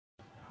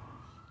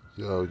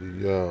Yo.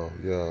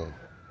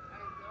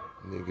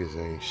 Niggas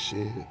ain't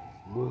shit.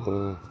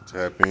 Boy.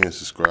 Tap in,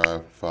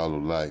 subscribe, follow,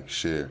 like,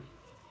 share.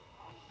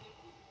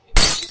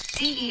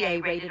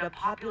 DEA raided a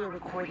popular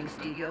recording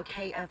studio,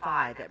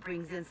 KFI, that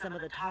brings in some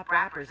of the top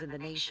rappers in the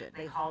nation.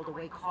 They hauled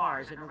away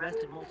cars and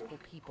arrested multiple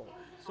people.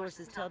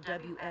 Sources tell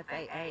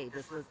WFAA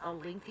this was a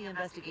lengthy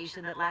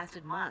investigation that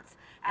lasted months.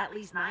 At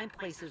least 9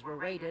 places were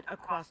raided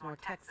across North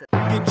Texas.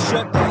 Getting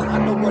shut down.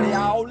 I know where they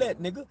all at,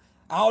 nigga.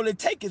 All it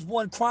take is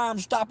one Crime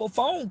Stopper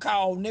phone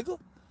call, nigga.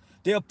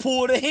 They'll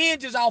pull the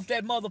hinges off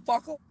that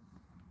motherfucker.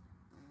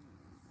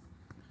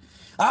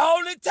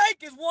 All it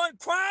take is one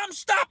Crime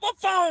Stopper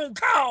phone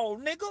call,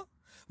 nigga.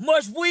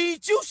 Much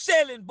weed you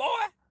selling, boy?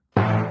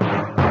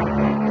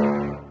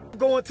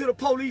 Going to the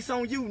police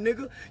on you,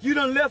 nigga. You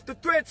done left the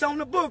threats on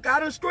the book.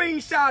 I done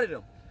screenshotted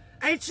them.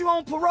 Ain't you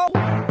on parole?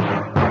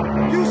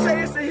 You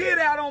say it's a hit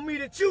out on me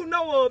that you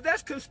know of.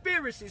 That's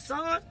conspiracy,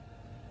 son.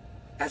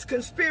 That's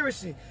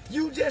conspiracy.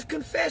 You just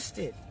confessed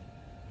it.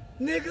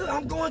 Nigga,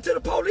 I'm going to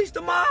the police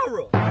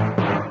tomorrow.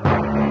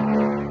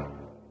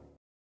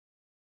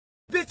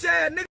 Bitch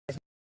ass nigga.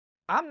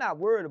 I'm not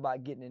worried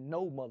about getting in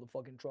no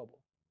motherfucking trouble.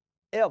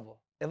 Ever.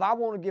 If I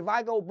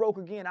go broke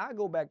again, I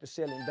go back to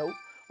selling dope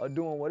or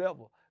doing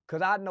whatever.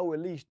 Cause I know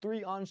at least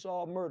 3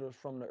 unsolved murders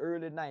from the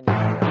early 90s.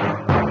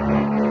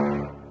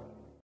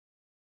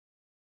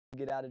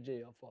 Get out of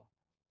jail for.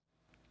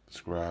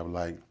 Subscribe,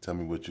 like, tell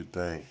me what you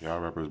think. Y'all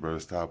rappers better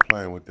stop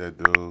playing with that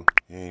dude.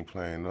 He ain't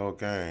playing no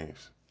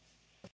games.